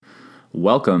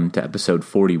Welcome to episode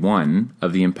 41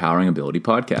 of the Empowering Ability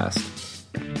Podcast.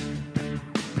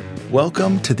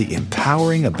 Welcome to the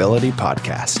Empowering Ability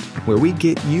Podcast, where we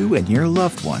get you and your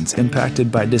loved ones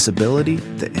impacted by disability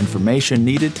the information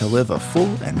needed to live a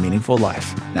full and meaningful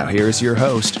life. Now here's your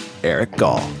host, Eric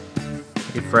Gall.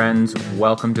 Hey friends,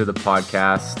 welcome to the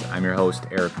podcast. I'm your host,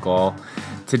 Eric Gall.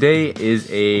 Today is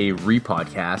a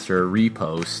repodcast or a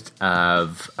repost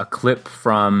of a clip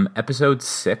from episode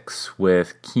 6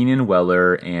 with Keenan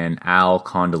Weller and Al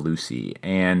Condalucci.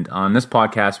 And on this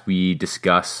podcast, we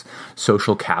discuss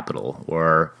social capital,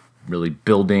 or really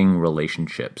building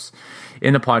relationships.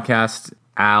 In the podcast,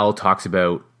 Al talks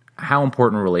about how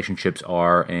important relationships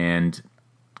are and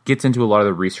gets into a lot of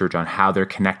the research on how they're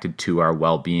connected to our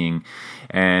well-being,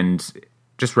 and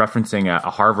just referencing a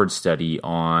Harvard study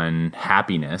on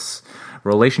happiness,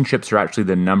 relationships are actually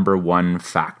the number one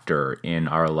factor in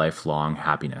our lifelong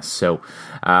happiness. So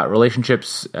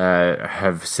relationships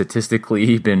have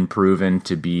statistically been proven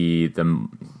to be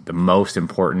the most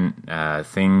important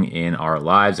thing in our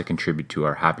lives that contribute to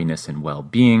our happiness and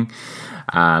well-being.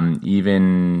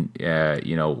 Even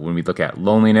when we look at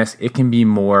loneliness, it can be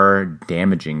more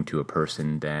damaging to a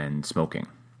person than smoking.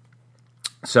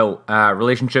 So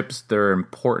relationships, they're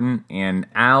important, and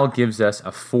Al gives us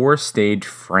a 4-stage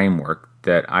framework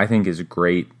that I think is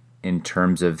great in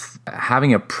terms of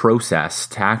having a process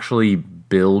to actually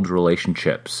build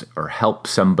relationships or help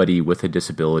somebody with a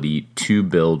disability to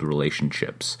build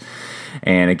relationships.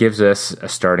 And it gives us a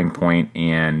starting point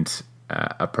and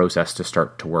a process to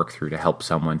start to work through to help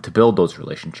someone to build those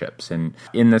relationships. And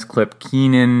in this clip,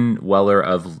 Keenan Weller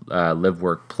of Live,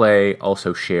 Work, Play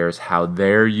also shares how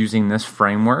they're using this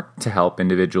framework to help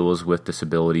individuals with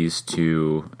disabilities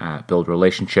to build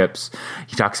relationships.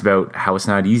 He talks about how it's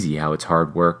not easy, how it's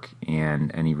hard work,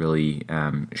 and he really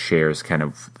shares kind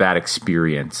of that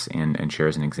experience and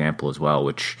shares an example as well,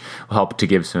 which will help to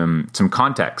give some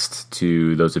context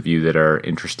to those of you that are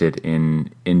interested in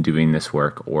doing this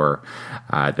work, or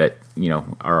that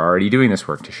are already doing this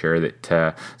work, to share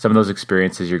that some of those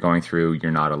experiences you're going through,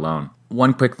 you're not alone.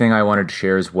 One quick thing I wanted to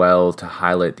share as well to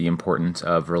highlight the importance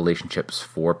of relationships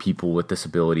for people with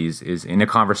disabilities is in a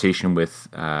conversation with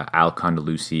Al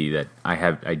Condalucci that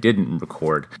I didn't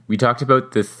record. We talked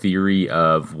about the theory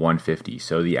of 150.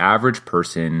 So the average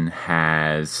person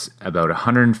has about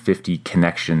 150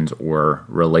 connections or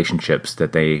relationships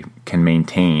that they can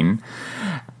maintain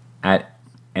at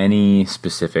any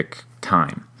specific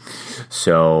time.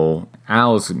 So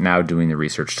Al's now doing the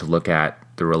research to look at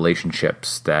the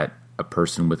relationships that a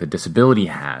person with a disability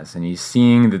has, and he's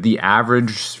seeing that the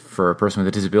average for a person with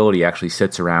a disability actually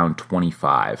sits around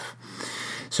 25.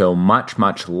 So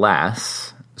much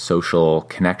less social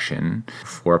connection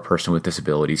for a person with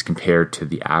disabilities compared to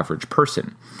the average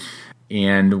person.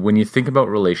 And when you think about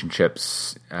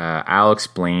relationships, Al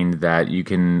explained that you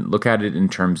can look at it in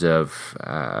terms of,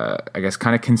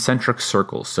 kind of concentric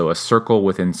circles. So a circle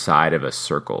within inside of a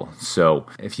circle. So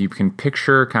if you can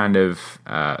picture kind of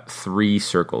 3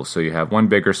 circles. So you have one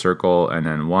bigger circle, and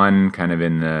then one kind of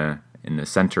in the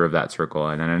center of that circle,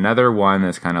 and then another one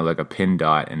that's kind of like a pin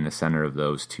dot in the center of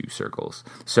those 2 circles.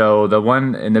 So the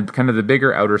one in the kind of the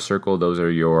bigger outer circle, those are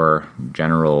your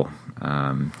general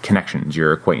connections,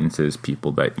 your acquaintances,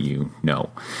 people that you know.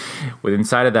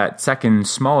 Inside of that second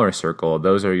smaller circle,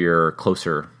 those are your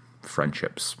closer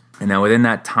friendships. And now within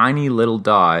that tiny little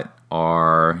dot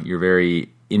are your very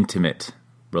intimate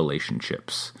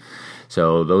relationships.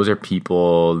 So those are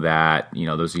people that,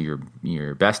 those are your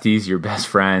besties, your best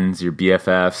friends, your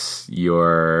BFFs,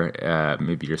 your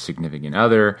maybe your significant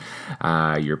other,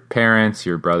 your parents,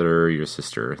 your brother, your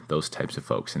sister, those types of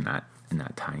folks in that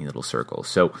tiny little circle.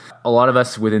 So a lot of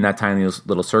us within that tiny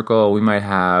little circle, we might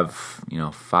have,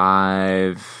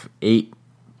 5, 8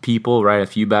 people, right? A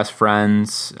few best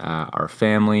friends, our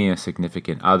family, a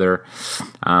significant other.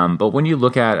 But when you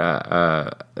look at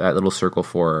that little circle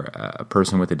for a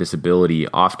person with a disability,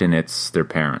 often it's their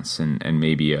parents and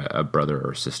maybe a brother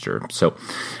or sister. So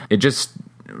it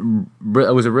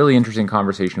was a really interesting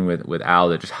conversation with Al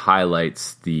that just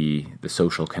highlights the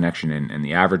social connection in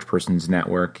the average person's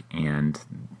network and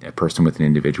a person with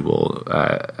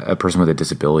a person with a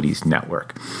disabilities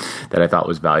network that I thought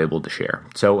was valuable to share.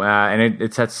 So, and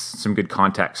it sets some good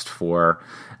context for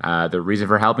the reason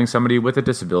for helping somebody with a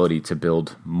disability to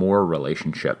build more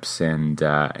relationships. And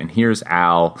here's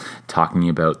Al talking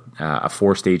about a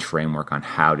 4-stage framework on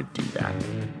how to do that.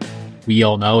 We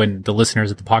all know, and the listeners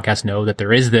of the podcast know, that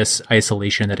there is this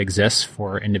isolation that exists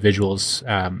for individuals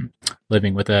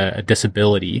living with a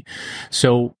disability.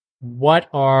 So What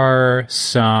are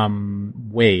some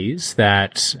ways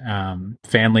that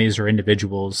families or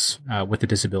individuals with a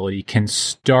disability can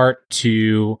start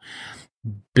to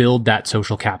build that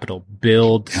social capital,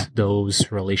 build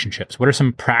those relationships? What are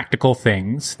some practical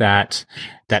things that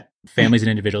families and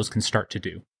individuals can start to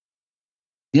do?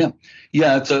 Yeah.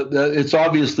 It's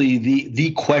obviously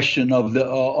the question of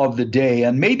the day,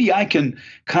 and maybe I can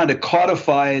kind of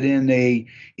codify it in a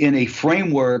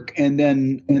framework, and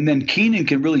then Keenan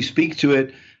can really speak to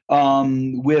it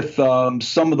with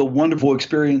some of the wonderful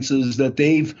experiences that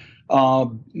they've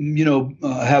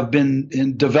have been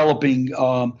in developing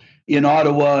in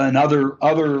Ottawa and other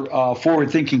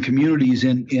forward-thinking communities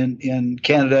in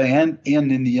Canada and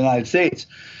in the United States.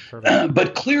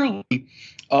 But clearly,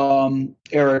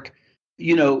 Eric,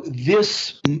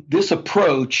 this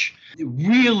approach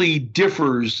really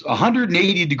differs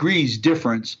 180 degrees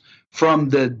difference from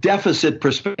the deficit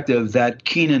perspective that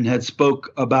Keenan had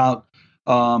spoke about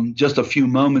just a few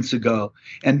moments ago,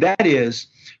 and that is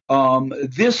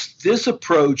this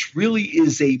approach really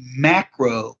is a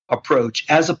macro approach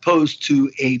as opposed to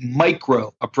a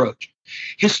micro approach.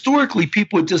 Historically,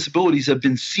 people with disabilities have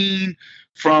been seen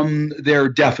from their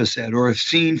deficit, or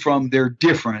seen from their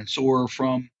difference, or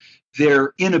from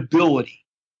their inability.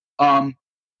 A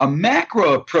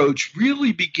macro approach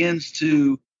really begins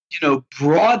to,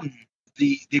 broaden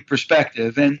the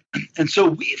perspective, and so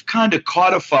we've kind of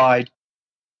codified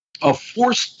a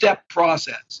 4-step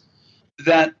process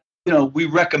that we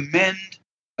recommend.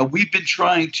 We've been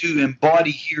trying to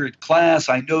embody here at class.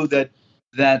 I know that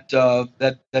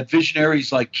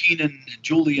visionaries like Keenan and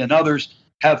Julie and others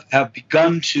have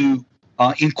begun to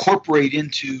incorporate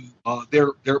into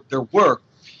their work.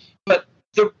 But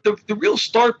the real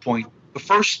start point, the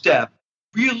first step,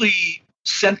 really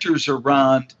centers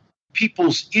around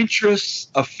people's interests,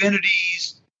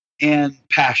 affinities, and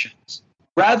passions.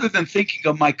 Rather than thinking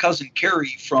of my cousin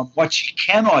Carrie from what she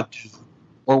cannot do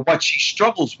or what she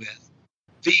struggles with,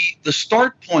 the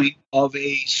start point of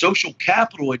a social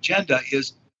capital agenda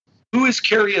is, who is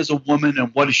Carrie as a woman,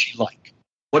 and what is she like?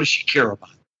 What does she care about?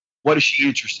 What is she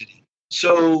interested in?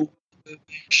 So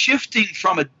shifting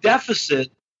from a deficit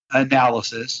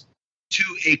analysis to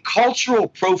a cultural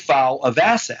profile of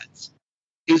assets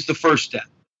is the first step.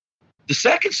 The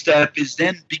second step is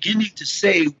then beginning to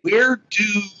say, where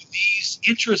do these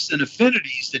interests and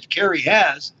affinities that Carrie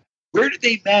has, where do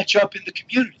they match up in the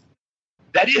community?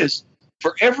 That is,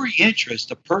 for every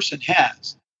interest a person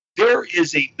has, there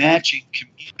is a matching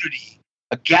community,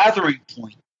 a gathering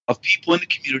point of people in the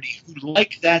community who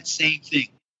like that same thing,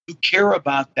 who care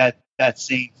about that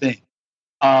same thing.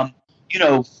 For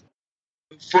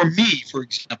me, for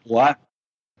example, I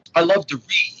love to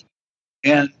read,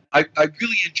 and I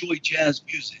really enjoy jazz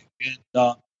music, and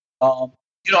I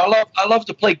love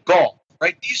to play golf.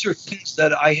 Right, these are things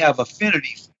that I have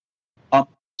affinity for.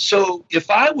 So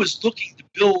if I was looking to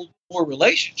build more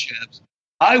relationships,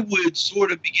 I would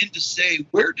sort of begin to say,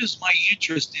 where does my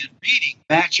interest in reading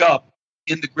match up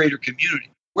in the greater community?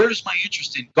 Where does my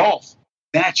interest in golf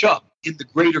match up in the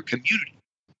greater community?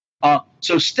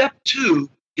 So step 2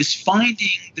 is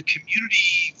finding the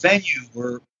community venue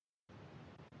or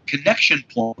connection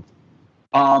point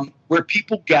where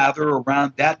people gather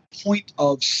around that point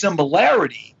of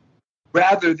similarity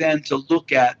rather than to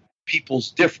look at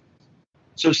people's difference.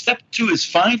 So step 2 is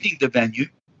finding the venue.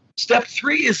 Step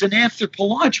 3 is an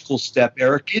anthropological step,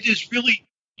 Eric. It is really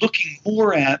looking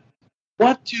more at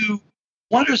what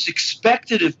is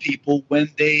expected of people when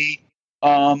they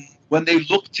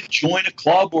look to join a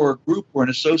club or a group or an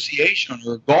association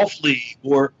or a golf league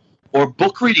or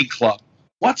book reading club.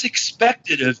 What's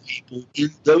expected of people in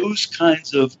those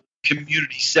kinds of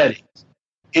community settings,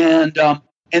 and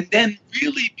then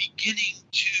really beginning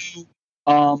to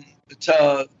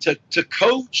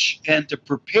coach and to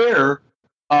prepare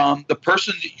the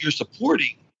person that you're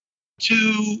supporting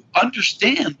to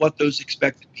understand what those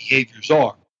expected behaviors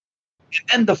are. And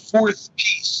then the fourth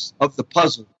piece of the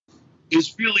puzzle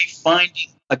is really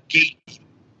finding a gatekeeper.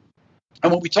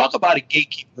 And when we talk about a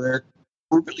gatekeeper, Eric,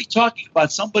 we're really talking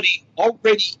about somebody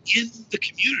already in the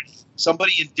community,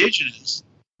 somebody indigenous,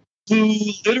 who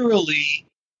literally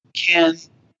can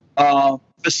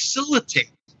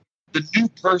facilitate the new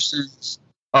person's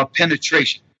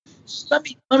penetration. So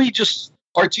let me just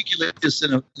articulate this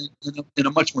in a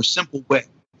much more simple way.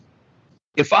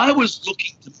 If I was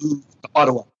looking to move to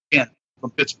Ottawa, Canada,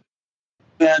 from Pittsburgh,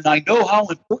 and I know how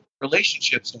important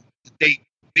relationships are, that they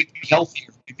make me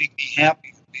healthier, they make me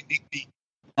happier, they make me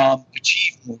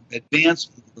achieve more, advance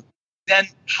more, then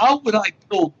how would I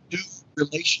build new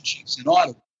relationships in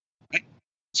Ottawa? Right?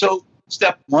 So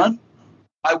step 1,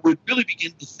 I would really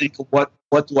begin to think of what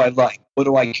What do I like? What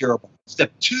do I care about?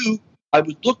 Step two, I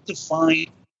would look to find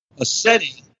a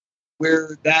setting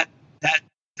where that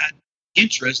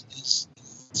interest is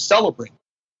celebrated.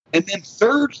 And then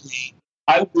thirdly,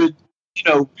 I would,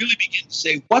 really begin to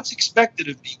say, what's expected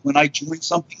of me when I join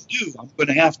something new? I'm going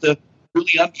to have to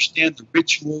really understand the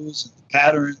rituals and the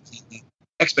patterns and the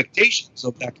expectations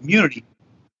of that community.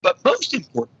 But most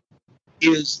important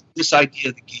is this idea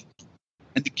of the gatekeeper.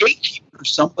 And the gatekeeper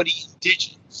is somebody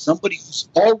indigenous, somebody who's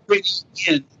already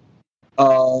in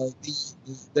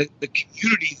the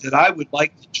community that I would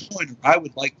like to join or I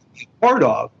would like to be a part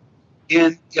of.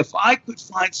 And if I could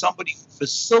find somebody who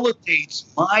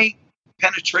facilitates my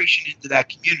penetration into that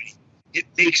community, it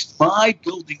makes my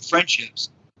building friendships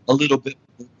a little bit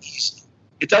more easy.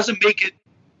 It doesn't make it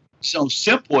so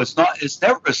simple. It's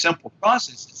never a simple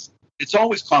process. It's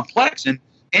always complex. And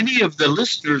any of the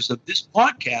listeners of this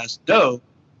podcast know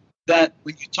that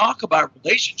when you talk about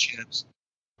relationships,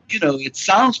 it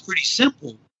sounds pretty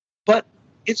simple, but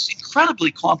it's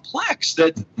incredibly complex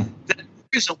that there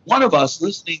isn't one of us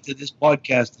listening to this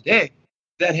podcast today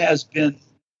that has been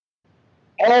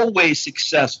always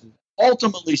successful,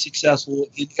 ultimately successful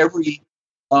in every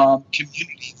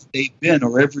community that they've been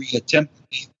or every attempt that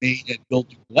they've made at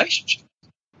building relationships.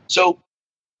 So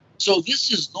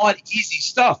this is not easy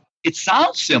stuff. It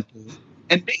sounds simple,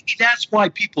 and maybe that's why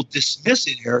people dismiss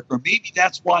it, Eric, or maybe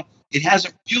that's why it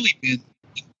hasn't really been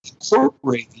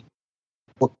incorporated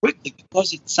more quickly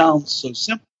because it sounds so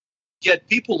simple. Yet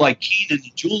people like Keenan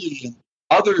and Julie and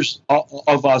others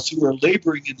of us who are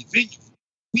laboring in the vineyard,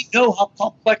 we know how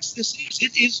complex this is.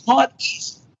 It is not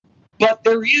easy. But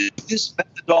there is this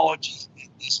methodology in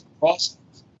this process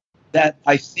that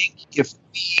I think if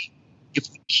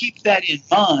we keep that in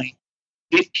mind,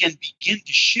 it can begin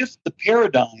to shift the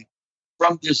paradigm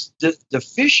from this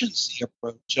deficiency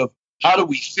approach of how do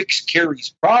we fix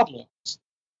Carrie's problems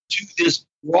to this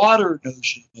broader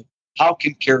notion of how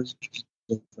can Carrie begin to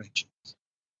build friendships.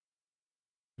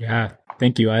 Yeah,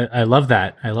 thank you. I love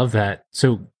that. I love that.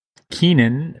 So,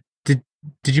 Keenan, did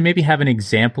you maybe have an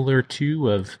example or two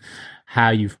of how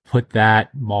you've put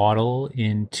that model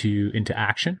into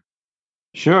action?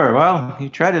 Sure. Well, you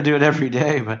try to do it every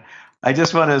day, but I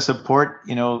just want to support,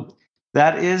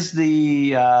 that is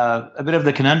a bit of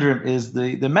the conundrum is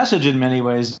the message in many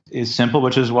ways is simple,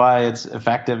 which is why it's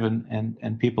effective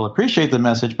and people appreciate the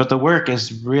message, but the work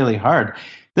is really hard.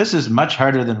 This is much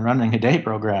harder than running a day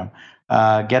program,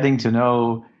 getting to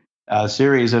know a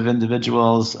series of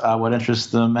individuals, what interests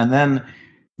them, and then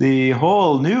the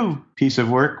whole new piece of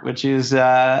work, which is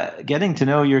getting to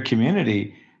know your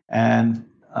community and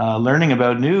learning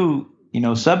about new,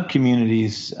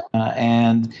 sub-communities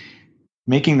and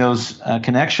making those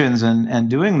connections and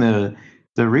doing the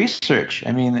research.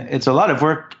 I mean, it's a lot of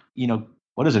work.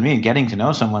 What does it mean getting to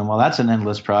know someone? Well, that's an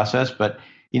endless process, but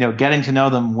getting to know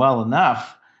them well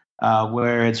enough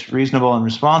where it's reasonable and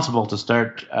responsible to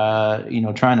start,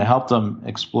 trying to help them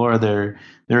explore their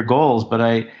goals. But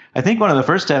I think one of the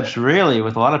first steps really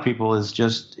with a lot of people is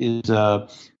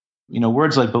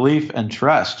words like belief and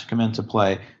trust come into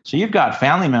play. So you've got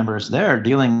family members there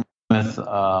dealing with a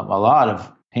lot of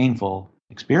painful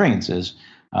experiences,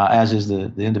 as is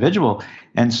the individual.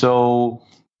 And so,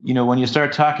 when you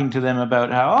start talking to them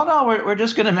about how, we're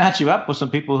just going to match you up with some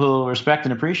people who will respect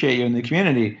and appreciate you in the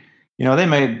community, they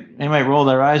might roll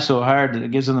their eyes so hard that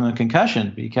it gives them a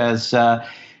concussion because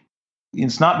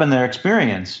it's not been their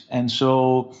experience. And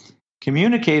so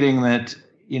communicating that,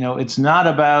 it's not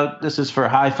about this is for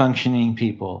high functioning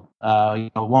people,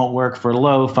 won't work for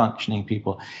low functioning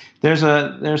people. There's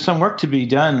some work to be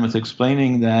done with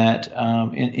explaining that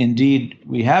indeed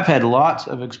we have had lots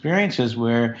of experiences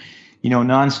where,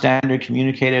 non-standard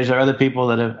communicators or other people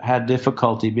that have had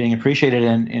difficulty being appreciated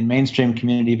in mainstream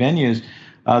community venues.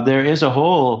 There is a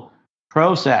whole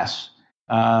process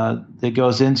that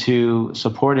goes into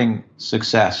supporting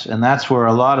success, and that's where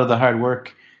a lot of the hard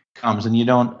work comes. And you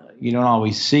don't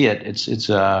always see it. It's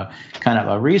a kind of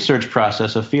a research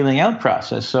process, a feeling out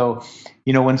process. So,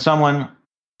 when someone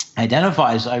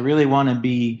identifies, I really want to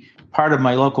be part of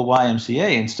my local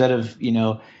YMCA instead of,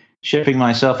 shipping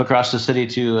myself across the city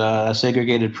to a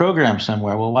segregated program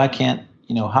somewhere. Well, why can't,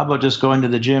 how about just going to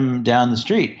the gym down the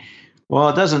street? Well,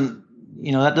 it doesn't,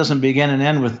 that doesn't begin and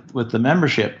end with the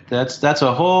membership. That's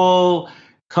a whole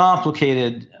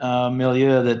complicated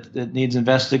milieu that needs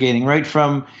investigating, right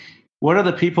from what are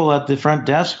the people at the front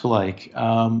desk like?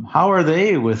 How are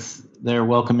they with their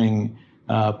welcoming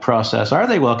process? Are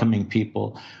they welcoming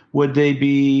people? Would they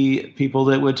be people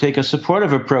that would take a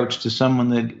supportive approach to someone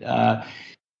that,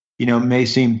 may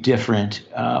seem different,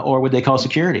 or would they call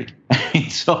security?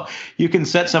 So you can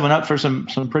set someone up for some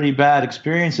pretty bad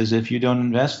experiences if you don't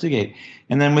investigate.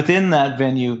 And then within that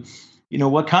venue,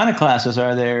 what kind of classes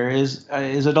are there? Is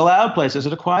it a loud place? Is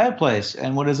it a quiet place?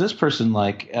 And what is this person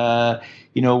like?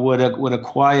 Would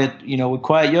quiet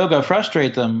yoga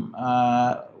frustrate them?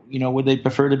 Would they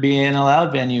prefer to be in a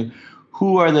loud venue?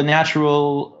 Who are the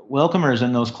natural welcomers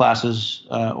in those classes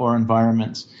or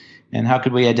environments? And how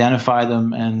could we identify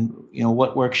them? And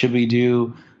what work should we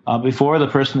do before the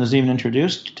person is even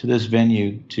introduced to this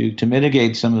venue to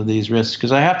mitigate some of these risks?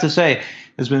 Because I have to say,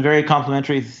 there's been very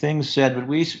complimentary things said, but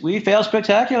we fail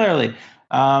spectacularly,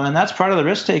 and that's part of the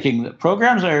risk taking. The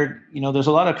programs are, there's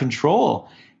a lot of control,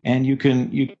 and you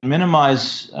can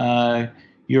minimize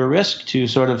your risk to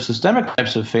sort of systemic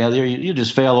types of failure. You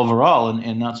just fail overall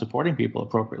in not supporting people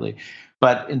appropriately.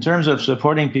 But in terms of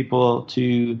supporting people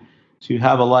to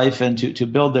have a life and to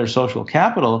build their social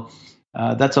capital,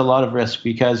 that's a lot of risk,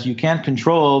 because you can't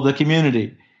control the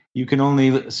community. You can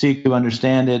only seek to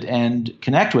understand it and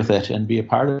connect with it and be a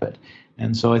part of it.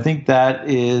 And so I think that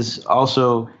is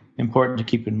also important to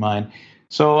keep in mind.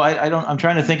 So I'm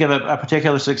trying to think of a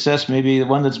particular success. Maybe the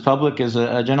one that's public is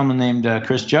a gentleman named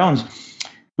Chris Jones,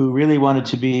 who really wanted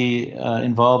to be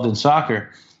involved in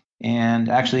soccer, and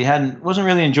actually wasn't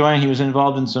really enjoying. He was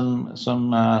involved in some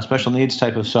special needs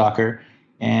type of soccer,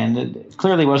 and it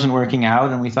clearly wasn't working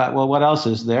out. And we thought, well, what else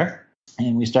is there?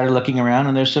 And we started looking around,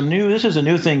 and there's this is a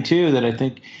new thing too that I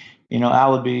think,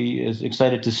 Al would be is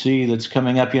excited to see that's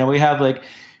coming up. We have like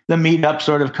the meetup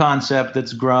sort of concept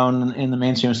that's grown in the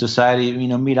mainstream society,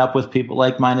 meet up with people,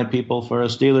 like-minded people for a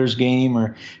Steelers game,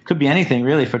 or it could be anything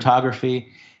really, photography.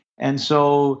 And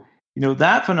so,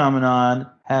 that phenomenon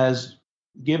has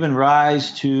given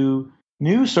rise to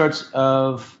new sorts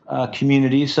of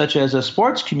communities, such as a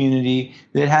sports community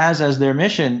that has as their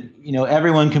mission,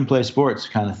 everyone can play sports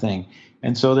kind of thing.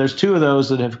 And so there's two of those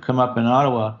that have come up in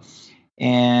Ottawa.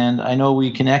 And I know we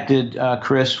connected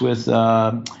Chris with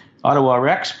Ottawa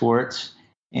Rec Sports.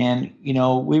 And,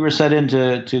 we were set in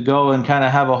to go and kind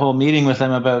of have a whole meeting with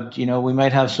them about, we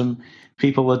might have some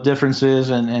people with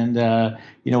differences and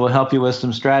we'll help you with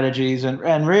some strategies.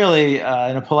 And really,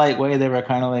 in a polite way, they were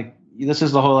kind of like, this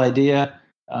is the whole idea.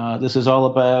 This is all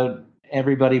about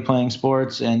everybody playing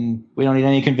sports, and we don't need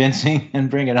any convincing,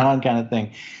 and bring it on kind of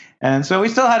thing. And so we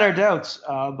still had our doubts,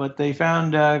 but they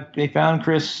found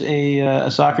Chris a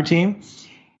soccer team,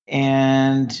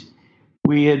 and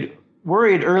we had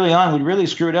worried early on we'd really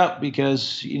screwed up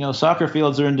because soccer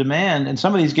fields are in demand, and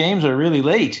some of these games are really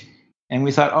late. And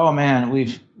we thought, oh man,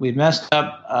 we've messed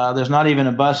up. There's not even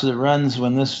a bus that runs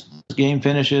when this game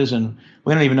finishes, and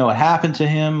we don't even know what happened to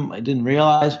him. I didn't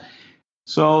realize.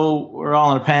 So we're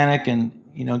all in a panic, and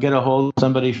get a hold of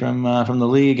somebody from the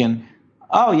league, and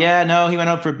oh yeah, no, he went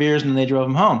out for beers and they drove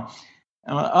him home.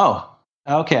 And I went, oh,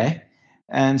 okay.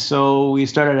 And so we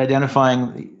started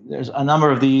identifying there's a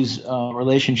number of these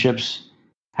relationships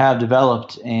have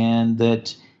developed, and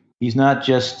that he's not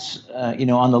just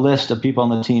on the list of people on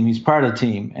the team. He's part of the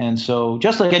team. And so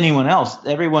just like anyone else,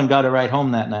 everyone got a ride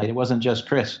home that night. It wasn't just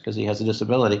Chris because he has a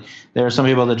disability. There are some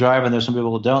people that drive, and there's some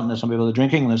people that don't, and there's some people that are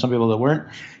drinking, and there's some people that weren't,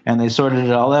 and they sorted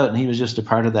it all out, and he was just a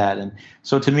part of that. And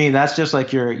so to me, that's just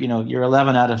like your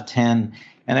 11 out of 10.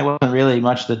 And it wasn't really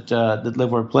much that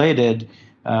Live Work Play did.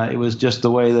 It was just the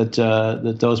way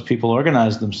that those people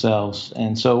organized themselves.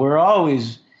 And so we're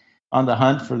always on the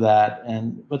hunt for that,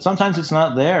 but sometimes it's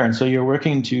not there, and so you're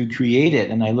working to create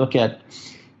it. And I look at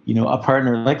a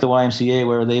partner like the YMCA,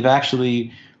 where they've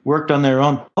actually worked on their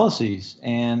own policies,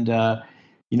 and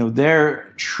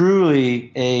they're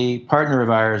truly a partner of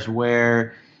ours,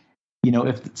 where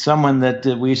if someone that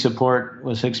we support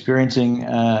was experiencing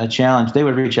a challenge, they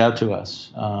would reach out to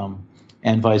us,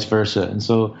 and vice versa. And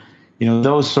so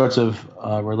those sorts of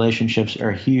relationships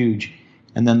are huge.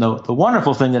 And then the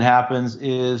wonderful thing that happens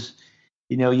is,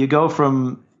 you go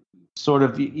from sort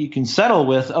of, you can settle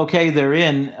with, okay, they're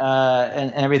in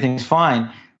and everything's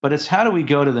fine, but it's how do we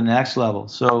go to the next level?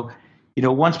 So,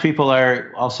 once people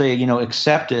are, I'll say,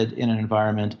 accepted in an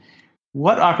environment,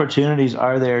 what opportunities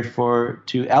are there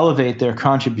to elevate their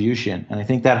contribution? And I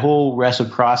think that whole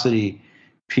reciprocity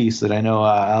piece that I know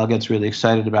Al gets really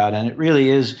excited about, and it really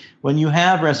is, when you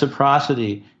have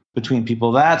reciprocity between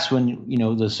people, that's when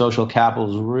the social capital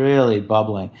is really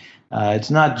bubbling. It's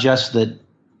not just that,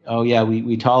 oh yeah,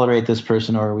 we tolerate this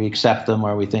person, or we accept them,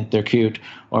 or we think they're cute,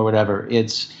 or whatever.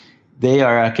 It's they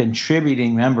are a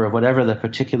contributing member of whatever the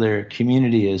particular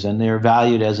community is, and they're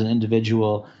valued as an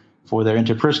individual for their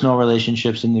interpersonal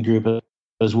relationships in the group,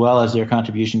 as well as their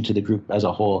contribution to the group as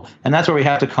a whole. And that's where we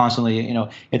have to constantly,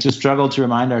 it's a struggle to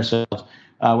remind ourselves,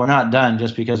 we're not done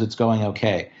just because it's going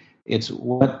okay. It's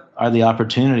what are the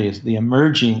opportunities, the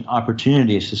emerging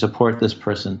opportunities to support this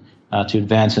person to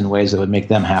advance in ways that would make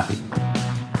them happy.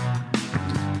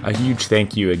 A huge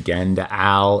thank you again to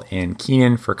Al and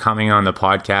Keenan for coming on the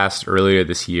podcast earlier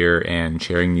this year and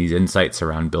sharing these insights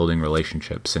around building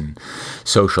relationships and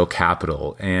social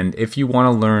capital. And if you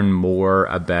want to learn more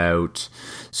about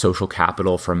social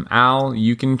capital from Al,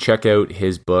 you can check out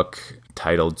his book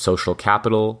titled Social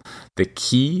Capital, The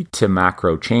Key to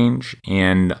Macro Change.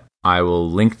 And I will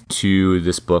link to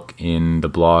this book in the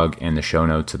blog and the show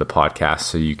notes of the podcast,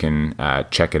 so you can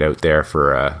check it out there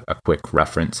for a quick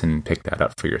reference and pick that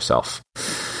up for yourself.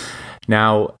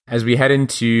 Now, as we head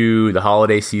into the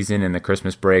holiday season and the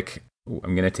Christmas break,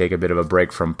 I'm going to take a bit of a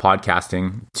break from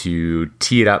podcasting to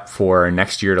tee it up for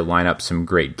next year to line up some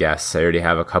great guests. I already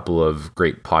have a couple of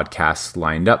great podcasts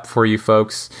lined up for you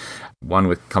folks.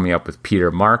 One coming up with Peter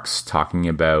Marks talking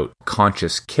about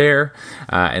conscious care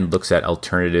and looks at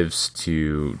alternatives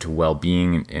to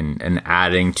well-being and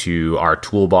adding to our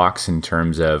toolbox in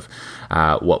terms of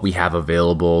what we have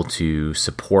available to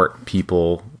support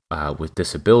people with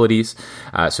disabilities.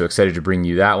 So excited to bring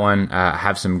you that one. I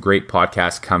have some great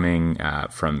podcasts coming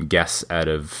from guests out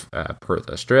of Perth,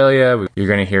 Australia. You're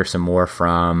going to hear some more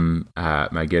from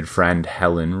my good friend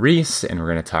Helen Reese, and we're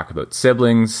going to talk about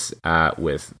siblings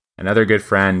with another good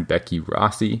friend, Becky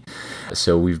Rossi.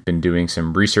 So we've been doing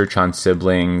some research on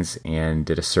siblings and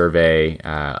did a survey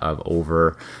of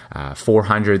over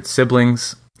 400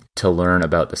 siblings to learn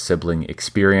about the sibling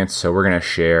experience. So we're going to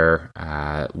share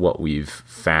what we've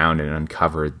found and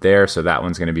uncovered there. So that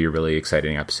one's going to be a really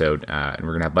exciting episode. And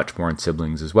we're going to have much more on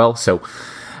siblings as well. So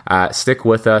stick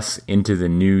with us into the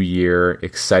new year.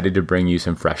 Excited to bring you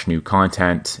some fresh new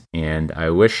content. And I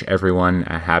wish everyone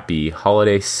a happy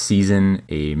holiday season,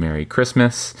 a Merry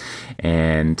Christmas,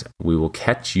 and we will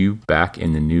catch you back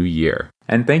in the new year.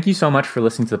 And thank you so much for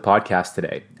listening to the podcast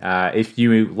today. If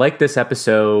you like this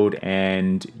episode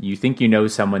and you think you know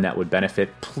someone that would benefit,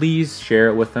 please share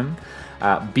it with them.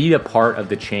 Be a part of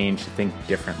the change to think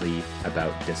differently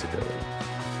about disability.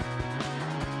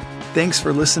 Thanks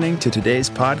for listening to today's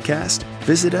podcast.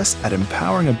 Visit us at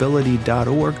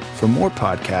empoweringability.org for more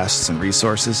podcasts and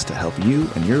resources to help you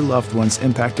and your loved ones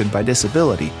impacted by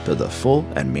disability build a full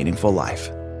and meaningful life.